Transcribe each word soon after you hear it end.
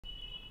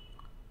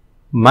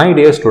My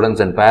dear students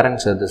and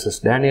parents, this is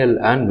Daniel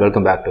and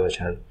welcome back to our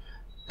channel.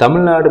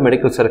 Tamil Nadu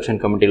Medical Selection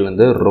Committee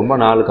வந்து ரொம்ப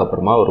நாளுக்கு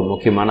அப்புறமா ஒரு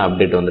முக்கியமான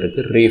update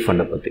வந்திருக்கு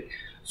ரீஃபண்ட் பத்தி.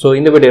 சோ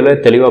இந்த வீடியோல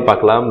தெளிவா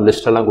பார்க்கலாம்.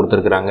 லிஸ்ட் எல்லாம்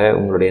கொடுத்திருக்காங்க.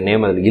 உங்களுடைய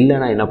நேம் அதுல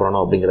இல்லனா என்ன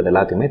பண்ணனும் அப்படிங்கறது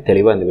எல்லாத்தையுமே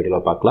தெளிவா இந்த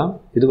வீடியோல பார்க்கலாம்.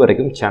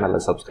 இதுவரைக்கும் சேனலை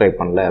Subscribe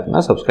பண்ணல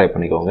அப்படினா Subscribe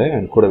பண்ணிக்கோங்க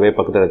and கூடவே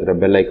பக்கத்துல இருக்கிற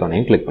பெல்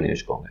ஐகானையும் கிளிக் பண்ணி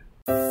வச்சுக்கோங்க.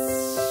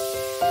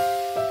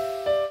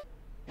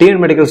 TN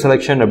Medical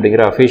Selection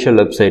அப்படிங்கற official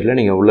websiteல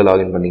நீங்க உள்ள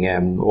லாகின் பண்ணீங்க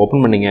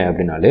ஓபன் பண்ணீங்க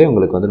அப்படினாலே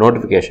உங்களுக்கு வந்து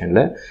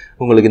நோட்டிஃபிகேஷன்ல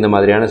உங்களுக்கு இந்த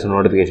மாதிரியான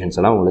நோட்டிஃபிகேஷன்ஸ்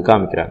எல்லாம் உங்களுக்கு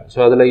காமிக்கறாங்க. சோ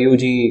அதுல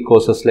UG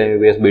courseஸ்ல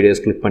MBBS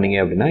BDS click பண்ணீங்க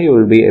அப்படினா you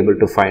will be able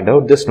to find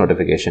out this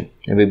notification.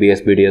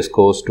 MBBS BDS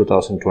course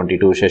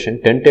 2022 session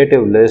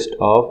tentative list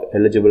of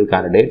eligible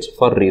candidates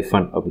for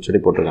refund அப்படி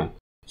சொல்லி போட்டுருக்காங்க.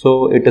 So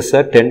it is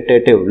a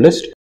tentative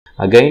list.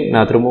 Again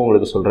நான் திரும்ப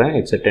உங்களுக்கு சொல்றேன்,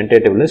 it's a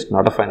tentative list,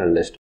 not a final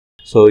list.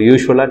 So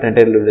usually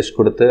tentative list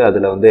கொடுத்து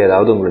அதுல வந்து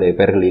ஏதாவது உங்களுடைய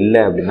பேர்கள் இல்ல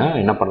அப்படினா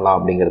என்ன பண்ணலாம்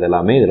அப்படிங்கறது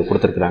எல்லாமே இதல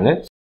கொடுத்திருக்காங்க.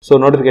 So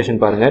notification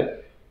பாருங்க.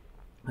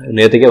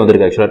 நேத்திக்கே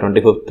வந்திருக்கு actually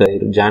 25th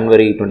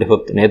January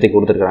 25th நேத்திக்கு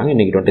கொடுத்திருக்காங்க.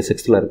 இன்னைக்கு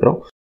 26th ல இருக்கோம்.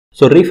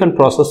 So refund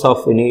process of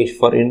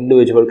for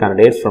individual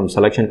candidates from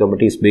selection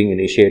committee is being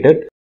initiated.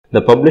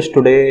 The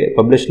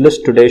published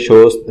list today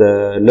shows the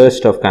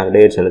list of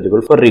candidates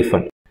eligible for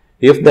refund.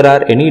 If there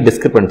are any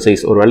discrepancies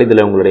or ஒருவேளை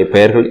இதல உங்களுடைய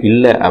பெயர்கள்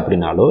இல்ல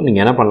அப்படினாலோ நீங்க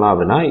என்ன பண்ணலாம்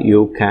அப்படினா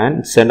you can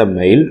send a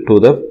mail to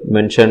the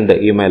mentioned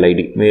email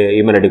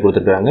ID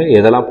கொடுத்திருக்காங்க.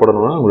 எதெல்லாம்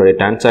போடணும்னா உங்களுடைய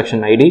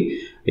transaction ID,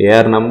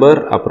 AR number,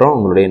 அப்புறம்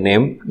உங்களுடைய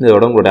நேம்,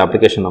 இதோட உங்களுடைய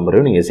application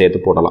numberயும் நீங்க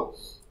சேர்த்து போடலாம்.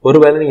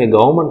 ஒருவேளை நீங்க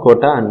government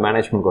quota and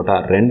management quota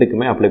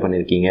ரெண்டுக்குமே அப்ளை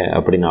பண்ணிருக்கீங்க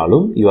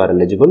அப்படினாலும் you are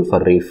eligible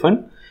for refund.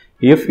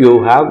 If you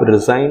have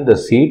resigned the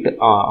seat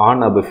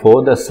on or before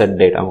the set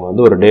date, அவங்க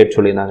வந்து ஒரு டேட்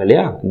சொல்லிருந்தாங்க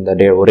இல்லையா, இந்த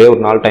டே ஒரே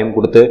ஒரு நாள் டைம்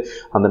கொடுத்து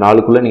அந்த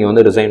நாளுக்குள்ள நீங்க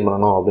வந்து ரிசைன்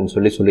பண்ணனும் அப்படினு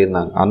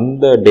சொல்லிருந்தாங்க.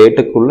 அந்த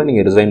டேட்டுக்குள்ள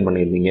நீங்க ரிசைன்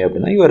பண்ணிருந்தீங்க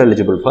அப்படினா you are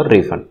eligible for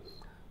refund.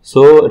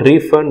 So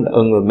refund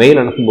உங்க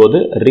மெயில்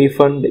அனுப்பும்போது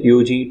refund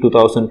UG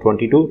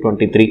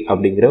 2022-23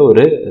 அப்படிங்கற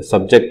ஒரு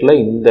சப்ஜெக்ட்ல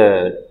இந்த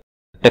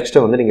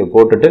டெக்ஸ்ட்டை வந்து நீங்க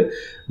போட்டுட்டு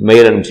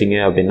மெயில் அனுப்பிச்சீங்க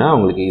அப்படினா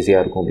உங்களுக்கு ஈஸியா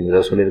இருக்கும்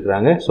அப்படிங்கறத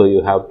சொல்லிருக்காங்க. So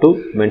you have to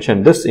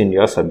mention this in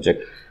your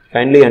subject.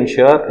 Kindly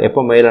ensure எப்போ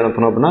மெயில்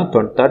அனுப்பணும் அப்படினா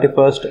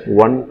 31st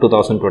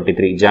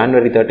 1/2023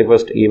 January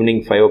 31st evening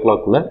 5 o'clock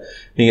குள்ள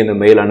நீங்க இந்த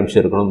மெயில்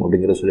அனுப்பிச்சிருக்கணும்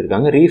அப்படிங்கறத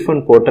சொல்லிருக்காங்க.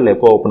 ரீஃபண்ட் போர்ட்டல்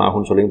எப்போ ஓபன்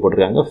ஆகும்னு சொல்லி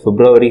போட்டுருக்காங்க.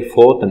 February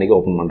 4th அன்னைக்கு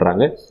ஓபன்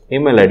பண்றாங்க.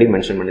 email ID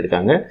மென்ஷன்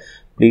பண்ணிருக்காங்க.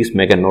 Please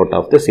make a note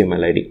of this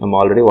email ID. நம்ம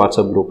ஆல்ரெடி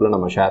வாட்ஸ்அப் குரூப்ல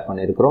நம்ம ஷேர்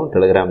பண்ணிருக்கோம்,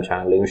 Telegram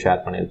சேனல்லையும்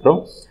ஷேர் பண்ணிருக்கோம்.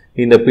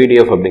 இந்த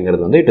PDF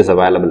அப்படிங்கிறது வந்து it is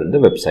available in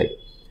the website.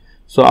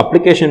 So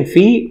application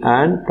fee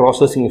and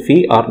processing fee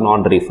are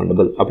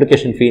non-refundable.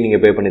 Application fee நீங்க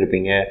பே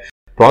பண்ணிருப்பீங்க,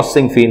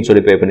 processing fee ன்னு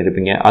சொல்லி பே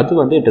பண்ணிருப்பீங்க, அது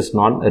வந்து it is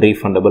non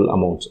refundable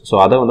amounts. So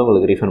அத வந்து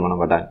உங்களுக்கு ரீஃபண்ட் பண்ண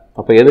மாட்டாங்க.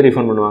 அப்ப எது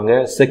ரீஃபண்ட் பண்ணுவாங்க?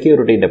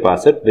 security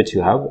deposit which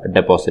you have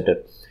deposited.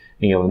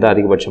 நீங்க வந்து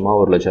அதிகபட்சமா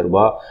 1 லட்சம்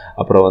ரூபாய்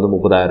அப்புறம் வந்து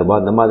 30000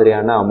 ரூபாய் இந்த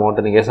மாதிரியான அமௌண்ட்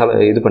நீங்க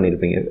இது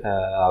பண்ணிருப்பீங்க,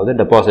 அதாவது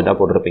டெபாசிட்டா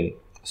போட்டுருப்பீங்க.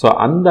 So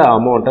அந்த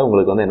அமௌண்ட்டை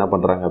உங்களுக்கு வந்து என்ன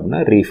பண்றாங்க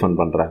அப்படினா ரீஃபண்ட்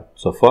பண்றாங்க.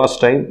 So first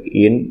time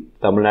in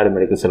Tamil Nadu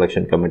Medical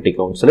Selection Committee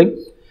counseling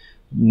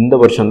இந்த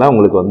வருஷம் தான்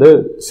உங்களுக்கு வந்து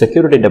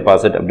செக்யூரிட்டி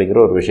டெபாசிட் அப்படிங்கற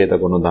ஒரு விஷயத்தை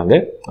கொண்டு வந்தாங்க.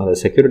 அந்த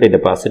செக்யூரிட்டி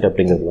டெபாசிட்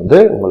அப்படிங்கிறது வந்து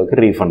உங்களுக்கு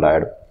ரீஃபண்ட்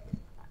ஆயிடும்.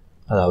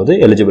 அதாவது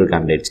எலிஜிபிள்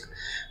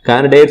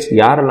candidates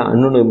யாரெல்லாம்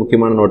இன்னொரு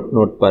முக்கியமான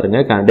நோட் பாருங்க.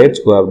 candidates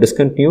who have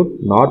discontinued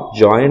not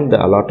joined the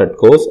allotted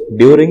course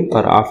during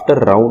or after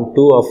round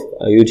 2 of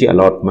UG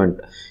allotment.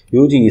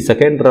 UG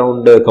second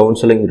round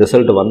counseling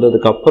result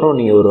வந்ததுக்கு அப்புறம்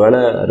நீங்க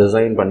ஒருவேளை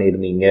ரிசைன்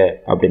பண்ணிருந்தீங்க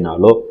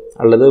அப்படினாலோ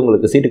அல்லது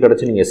உங்களுக்கு சீட்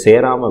கிடைச்சு நீங்க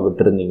சேராம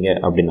விட்டுருந்தீங்க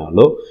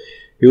அப்படினாலோ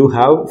you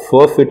have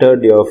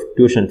forfeited your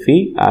tuition fee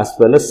as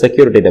well as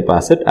security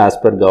deposit as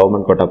per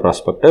government quota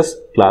prospectus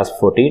class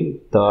 14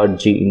 third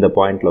G இந்த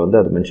பாயிண்ட்ல வந்து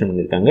அது மென்ஷன்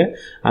பண்ணிருக்காங்க.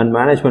 and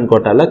management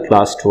quota ல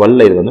class 12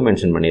 ல இது வந்து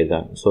மென்ஷன்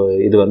பண்ணிருக்காங்க. so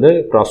இது வந்து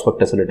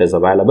prospectus it is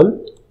available.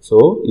 so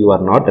you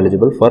are not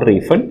eligible for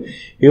refund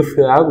if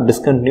you have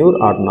discontinued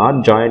or not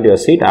joined your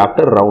seat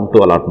after round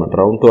 2 allotment.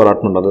 round 2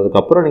 allotment வந்ததுக்கு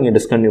அப்புறம் நீங்க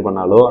டிஸ்கன்டினியூ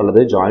பண்ணாலோ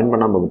அல்லது ஜாயின்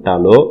பண்ணாம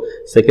விட்டாலோ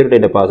செக்யூரிட்டி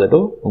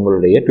டெபாசிட்டோ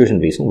உங்களுடைய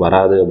டியூஷன் ஃபீஸும்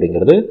வராது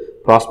அப்படிங்கிறது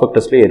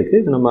ப்ராஸ்பெக்டஸ்லயே இருக்கு.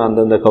 நம்ம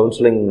அந்த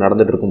கவுன்சிலிங்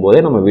நடந்துட்டு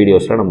இருக்கும்போதே நம்ம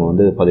வீடியோஸ்ல நம்ம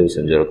வந்து பதிவு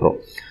செஞ்சிருக்கிறோம்.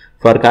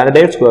 For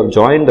candidates who have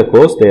joined the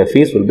course, their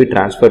fees will be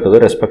transferred to the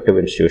respective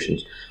institutions.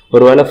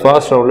 ஒருவேளை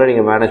ஃபர்ஸ்ட் ரவுண்ட்ல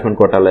நீங்க மேனேஜ்மென்ட்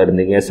கோட்டால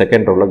இருந்தீங்க,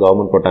 செகண்ட் ரவுண்ட்ல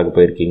கவர்மெண்ட் கோட்டாக்கு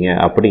போயிருக்கீங்க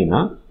அப்படினா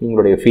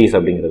உங்களுடைய ஃபீஸ்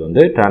அப்படிங்கிறது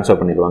வந்து ட்ரான்ஸ்ஃபர்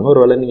பண்ணிடுவாங்க.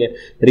 ஒருவேளை நீங்க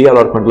ரீ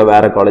அலாட்மென்ட்ல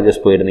வேற காலேजेस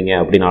போயிருந்தீங்க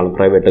அப்படினாலும்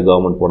பிரைவேட்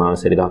கவர்மெண்ட்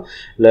போனாலும் சரிதான்,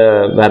 இல்ல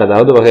வேற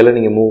ஏதாவது வகையில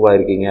நீங்க மூவ்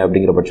ஆயிருக்கீங்க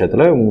அப்படிங்கிற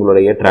பட்சத்துல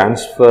உங்களுடைய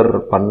ட்ரான்ஸ்ஃபர்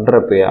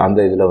பண்ற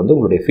அந்த இதுல வந்து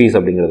உங்களுடைய ஃபீஸ்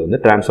அப்படிங்கிறது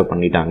வந்து ட்ரான்ஸ்ஃபர்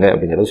பண்ணிட்டாங்க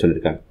அப்படிங்கறது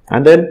சொல்லிருக்காங்க.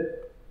 And then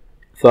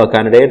for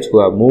candidates who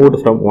have moved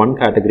from one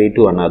category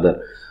to another,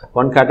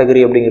 one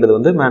category அப்படிங்கிறது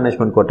வந்து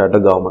management quota to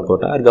government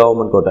quota,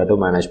 government quota to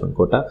management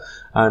quota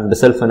and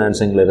self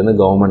ஃபைனான்சிங்ல இருந்து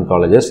கவர்மெண்ட்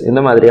காலேजेस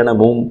இந்த மாதிரியான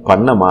மூவ்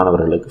பண்ண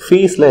மாணவர்களுக்கு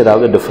ஃபீஸ்ல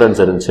ஏதாவது டிஃபரன்ஸ்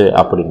இருந்துச்சு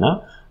அப்படினா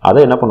அதை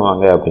என்ன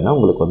பண்ணுவாங்க அப்படினா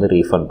உங்களுக்கு வந்து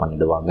ரீஃபண்ட்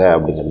பண்ணிடுவாங்க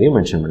அப்படிங்கறதையும்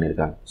மென்ஷன்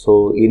பண்ணிருக்காங்க. சோ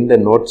இந்த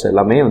நோட்ஸ்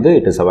எல்லாமே வந்து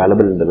it is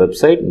available in the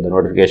website. இந்த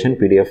நோட்டிஃபிகேஷன்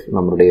PDF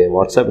நம்மளுடைய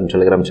வாட்ஸ்அப் and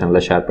Telegram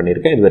சேனல்ல ஷேர்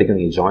பண்ணிருக்கேன். இது வரைக்கும்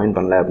நீங்க ஜாயின்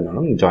பண்ணல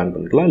அப்படினாலும் நீங்க ஜாயின்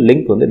பண்ணிக்கலாம்.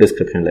 லிங்க் வந்து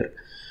டிஸ்கிரிப்ஷன்ல இருக்கு.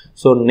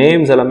 ஸோ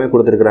நேம்ஸ் எல்லாமே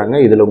கொடுத்துருக்குறாங்க.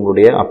 இதில்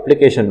உங்களுடைய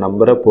அப்ளிகேஷன்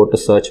நம்பரை போட்டு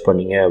சர்ச்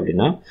பண்ணிங்க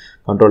அப்படின்னா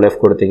Ctrl F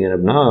கொடுத்தீங்க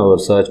அப்படின்னா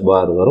ஒரு சர்ச்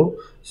பார் வரும்.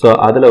 ஸோ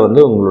அதில்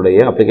வந்து உங்களுடைய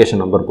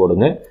அப்ளிகேஷன் நம்பர்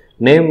போடுங்க.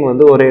 நேம்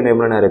வந்து ஒரே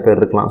நேமில் நிறைய பேர்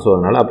இருக்கலாம். ஸோ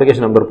அதனால்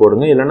அப்ளிகேஷன் நம்பர்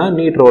போடுங்க, இல்லைனா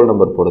நீட் ரோல்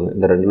நம்பர் போடுங்க.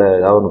 இந்த ரெண்டில்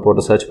ஏதாவது ஒன்று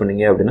போட்டு சர்ச்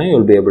பண்ணிங்க அப்படின்னா you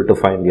will be able to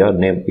find your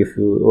name. If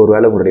ஒரு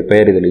வேளை உங்களுடைய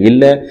பெயர் இதில்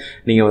இல்லை,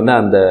 நீங்கள் வந்து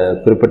அந்த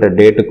குறிப்பிட்ட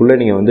டேட்டுக்குள்ளே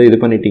நீங்கள் வந்து இது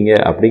பண்ணிட்டீங்க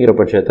அப்படிங்கிற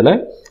பட்சத்தில்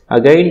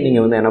அகைன்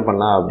நீங்கள் வந்து என்ன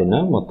பண்ணலாம் அப்படின்னா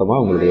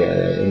மொத்தமாக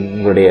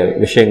உங்களுடைய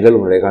விஷயங்கள்,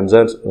 உங்களுடைய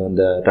கன்சர்ன்ஸ்,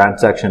 அந்த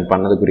டிரான்சாக்ஷன்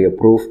பண்ணதுக்குரிய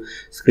ப்ரூஃப்,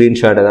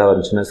 ஸ்க்ரீன்ஷாட் ஏதாவது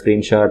வந்துச்சுன்னா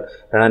ஸ்க்ரீன்ஷாட்,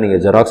 ஏன்னா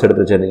நீங்கள் ஜெராக்ஸ்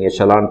எடுத்து வச்சுருந்தீங்க,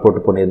 சலான்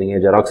போட்டு பண்ணியிருந்தீங்க,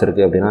 ஜெராக்ஸ்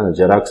இருக்குது அப்படின்னா அந்த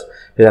ஜெராக்ஸ்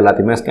இது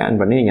எல்லாத்தையுமே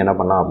ஸ்கேன் பண்ணி நீங்கள் என்ன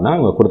பண்ணலாம் அப்படின்னா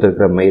அவங்க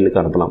கொடுத்துருக்கிற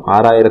மெயிலுக்கு அனுப்பலாம்.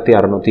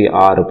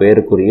 6606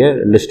 பேருக்குரிய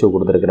லிஸ்ட்டு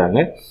கொடுத்துருக்குறாங்க.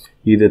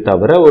 இது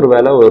தவிர ஒரு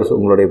வேளை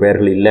உங்களுடைய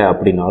பெயர்கள் இல்லை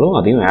அப்படின்னாலும்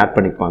அதையும் ஆட்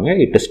பண்ணிப்பாங்க.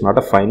 It is not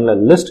a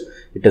final list,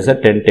 it is a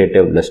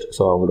tentative list.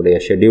 So அவங்களுடைய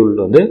ஷெட்யூல்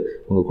வந்து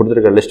உங்களுக்கு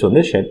கொடுத்துருக்க லிஸ்ட்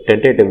வந்து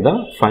டென்டேட்டிவ் தான்,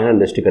 ஃபைனல்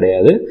லிஸ்ட்டு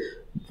கிடையாது.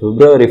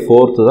 February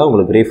 4th தான்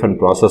உங்களுக்கு ரீஃபண்ட்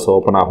ப்ராசஸ்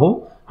ஓப்பன் ஆகும்.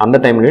 அந்த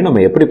டைம்லேயும்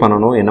நம்ம எப்படி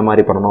பண்ணணும், என்ன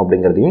மாதிரி பண்ணணும்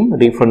அப்படிங்கிறதையும்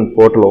ரீஃபண்ட்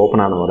போர்ட்டல்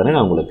ஓப்பன் ஆன உடனே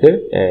நான் உங்களுக்கு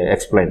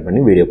எக்ஸ்பிளைன்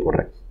பண்ணி வீடியோ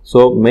போடுறேன். So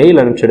mail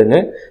அனுப்பிச்சிடுங்க.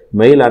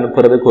 மெயில்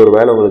அனுப்புறதுக்கு ஒரு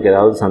வேளை உங்களுக்கு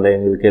ஏதாவது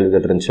சந்தேகங்கள்,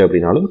 கேள்விகள் இருந்துச்சு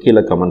அப்படின்னாலும்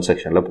கீழே கமெண்ட்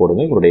செக்ஷனில்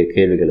போடுங்க. உங்களுடைய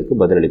கேள்விகளுக்கு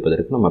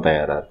பதிலளிப்பதற்கு நம்ம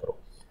தயாராக இருக்கிறோம்.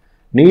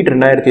 நீட்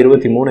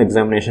 2023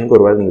 எக்ஸாமினேஷனுக்கு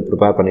ஒரு வேளை நீங்கள்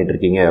ப்ரிப்பேர் பண்ணிட்டு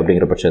இருக்கீங்க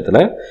அப்படிங்கிற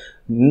பட்சத்தில்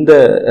இந்த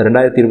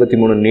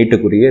 2023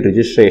 நீட்டுக்குரிய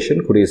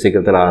ரிஜிஸ்ட்ரேஷன் கூடிய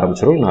சீக்கிரத்தில்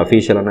ஆரம்பிச்சிடும். இன்னும்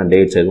அஃபீஷியலான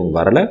டேட்ஸ் எதுவும்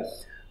வரலை.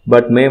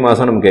 பட் மே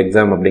மாதம் நமக்கு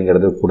எக்ஸாம்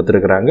அப்படிங்கிறது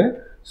கொடுத்துருக்குறாங்க.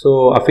 ஸோ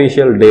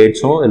அஃபீஷியல்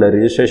டேட்ஸும் இல்லை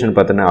ரிஜிஸ்ட்ரேஷன்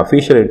பார்த்தினா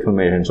அஃபீஷியல்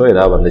இன்ஃபர்மேஷன்ஸோ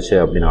ஏதாவது வந்துச்சு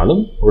அப்படின்னாலும்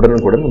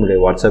உடனுக்குடன் நம்மளுடைய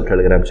வாட்ஸ்அப்,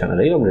 டெலிகிராம்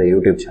சேனலையும் நம்மளுடைய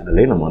யூடியூப்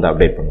சேனலையும் நம்ம வந்து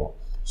அப்டேட் பண்ணுவோம்.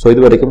 ஸோ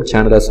இது வரைக்கும்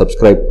சேனலை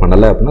சப்ஸ்கிரைப்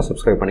பண்ணலை அப்படின்னா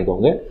சப்ஸ்கிரைப்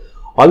பண்ணிக்கோங்க.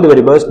 All the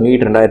very best.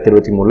 NEET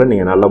 2023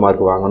 நீங்கள் நல்ல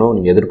மார்க் வாங்கணும்.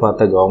 நீங்கள்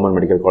எதிர்பார்த்த கவர்மெண்ட்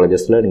மெடிக்கல்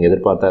காலேஜஸில், நீங்கள்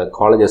எதிர்பார்த்த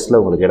காலேஜஸில்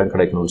உங்களுக்கு இடம்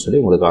கிடைக்கணும்னு சொல்லி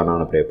உங்களுக்கு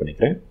நான் ப்ரே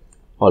பண்ணிக்கிறேன்.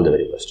 All the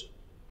very best.